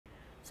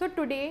So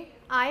today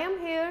I am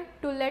here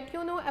to let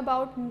you know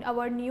about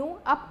our new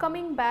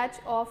upcoming batch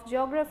of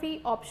Geography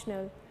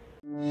Optional.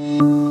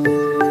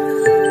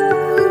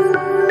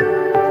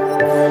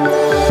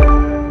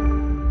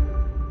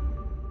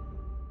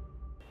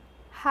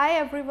 Hi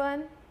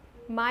everyone,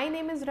 my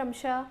name is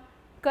Ramsha,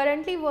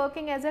 currently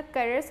working as a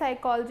career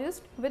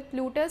psychologist with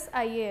Plutus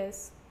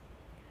IAS.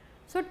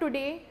 So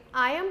today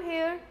I am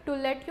here to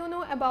let you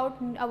know about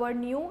our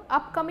new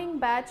upcoming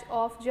batch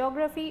of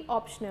Geography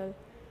Optional,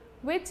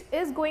 which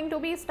is going to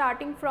be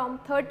starting from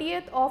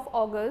 30th of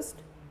August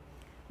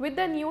with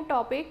the new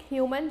topic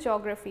Human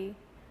Geography.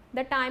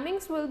 The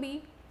timings will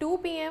be 2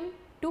 p.m.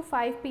 to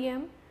 5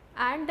 p.m.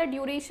 and the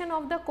duration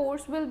of the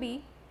course will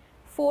be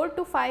 4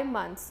 to 5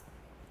 months.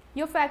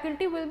 Your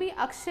faculty will be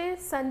Akshay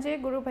Sanjay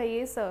Guru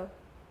Bhaiye sir.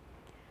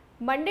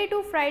 Monday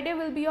to Friday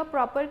will be your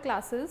proper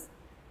classes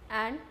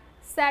and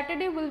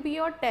Saturday will be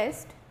your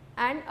test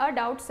and a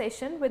doubt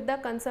session with the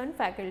concerned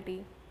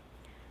faculty.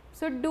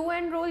 So do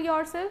enroll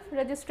yourself,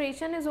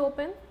 registration is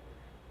open.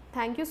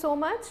 Thank you so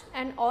much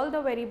and all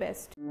the very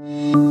best.